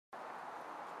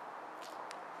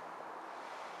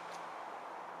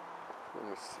Let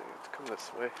me see, let's come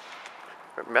this way.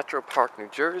 We're at Metropark, New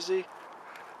Jersey.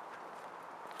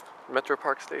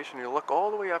 Metropark station, you look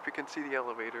all the way up, you can see the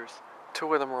elevators.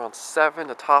 2 of them are on 7,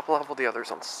 the top level, the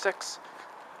other's on 6.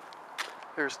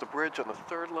 There's the bridge on the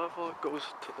 3rd level, it goes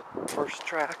to the 1st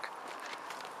track.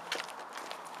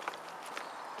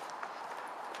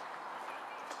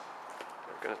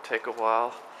 It's gonna take a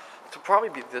while. It'll probably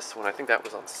be this one, I think that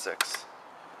was on 6.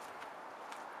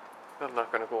 I'm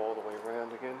not gonna go all the way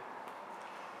around again.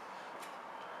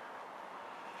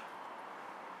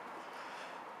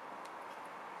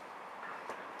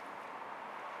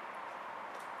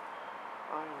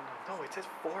 I don't know. No, it says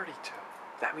 42.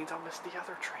 That means I'll miss the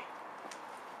other train.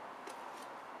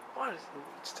 What?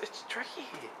 It's tricky.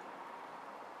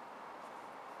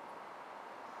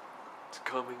 It's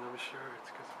coming, I'm sure.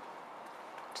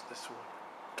 It's this one.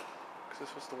 Because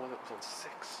this was the one that was on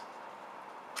 6.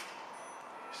 You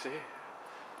see?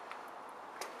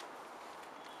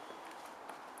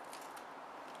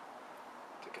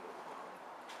 Taking a while.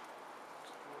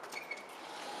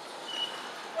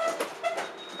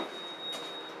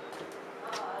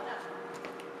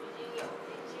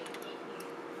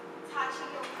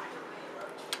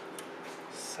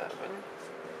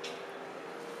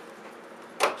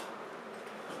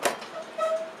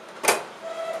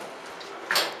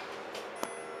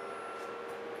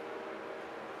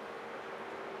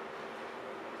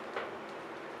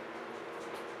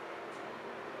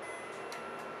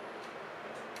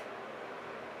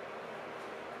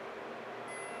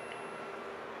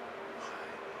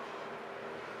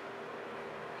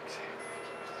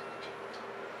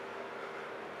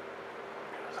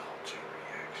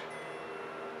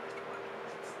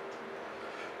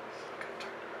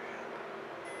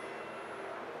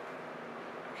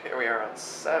 Here we are on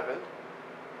 7.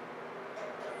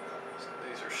 So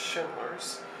these are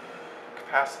Schindlers.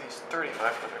 Capacity is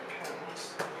 3,500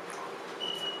 pounds.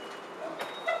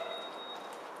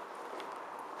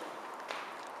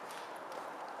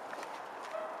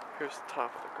 Here's the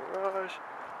top of the garage. You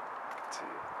can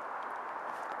see.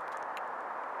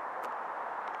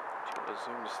 Trying to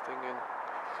zoom this thing in.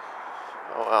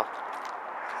 Oh wow.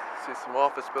 See some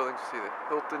office buildings. See the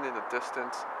Hilton in the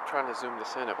distance. I'm trying to zoom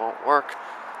this in, it won't work.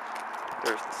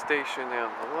 There's the station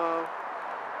down below.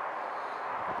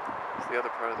 There's the other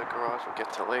part of the garage we'll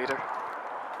get to later.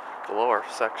 The lower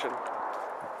section.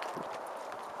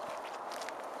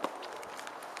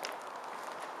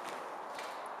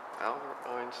 Albert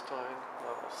Einstein,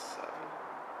 level 7.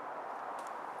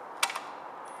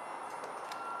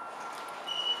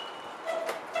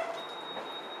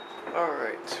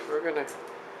 Alright, we're gonna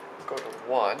go to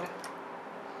 1.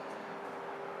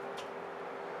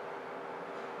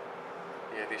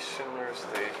 Yeah, these Schindlers,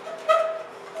 they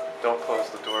don't close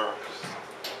the door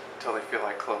until they feel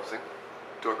like closing.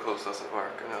 Door close doesn't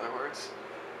work, in other words.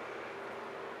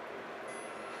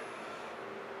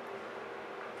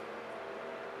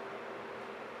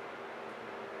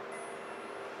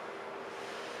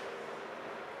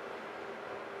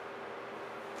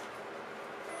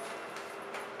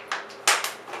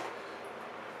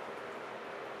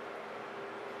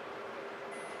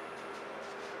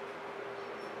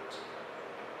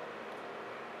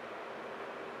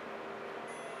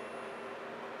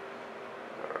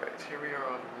 Here we are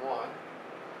on 1.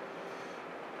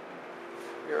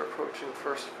 We are approaching the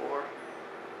first floor.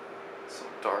 It's so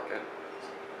dark in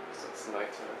because it's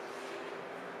nighttime.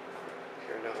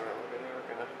 Here another elevator.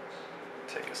 We're gonna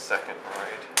take a second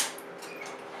ride.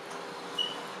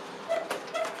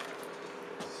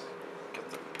 Get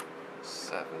the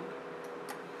 7.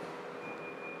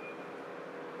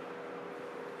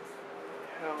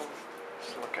 Hell,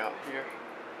 just look out here.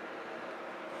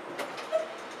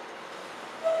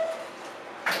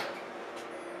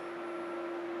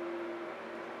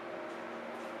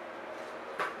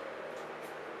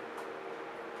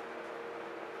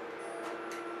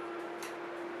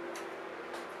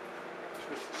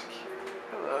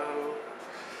 Hello.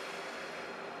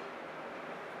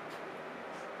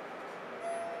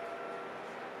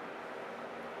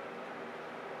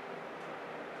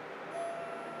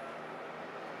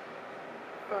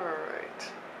 All right.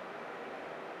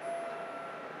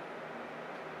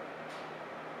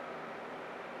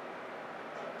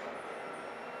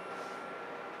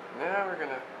 Now we're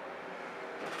gonna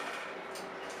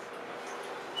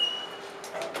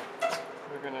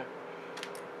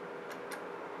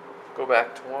go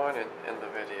back to 1 and end the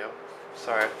video.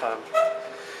 Sorry if I'm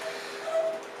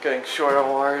getting short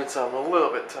on words. I'm a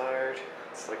little bit tired.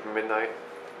 It's like midnight,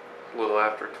 a little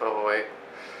after 12:08.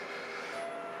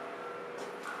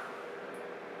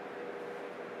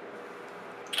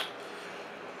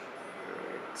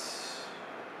 Alright.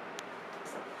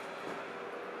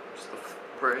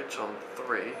 bridge on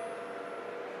 3.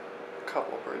 A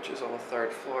couple bridges on the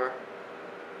 3rd floor.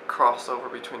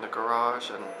 Crossover between the garage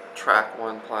and track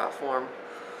 1 platform.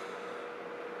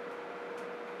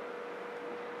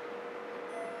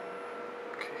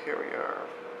 Okay, here we are.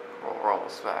 Well, we're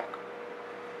almost back.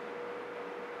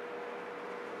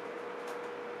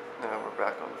 Now we're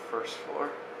back on the 1st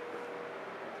floor.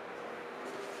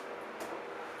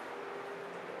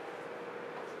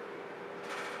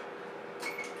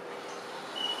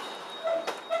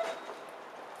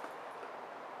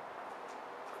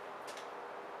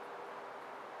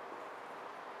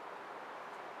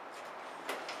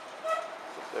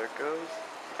 There it goes.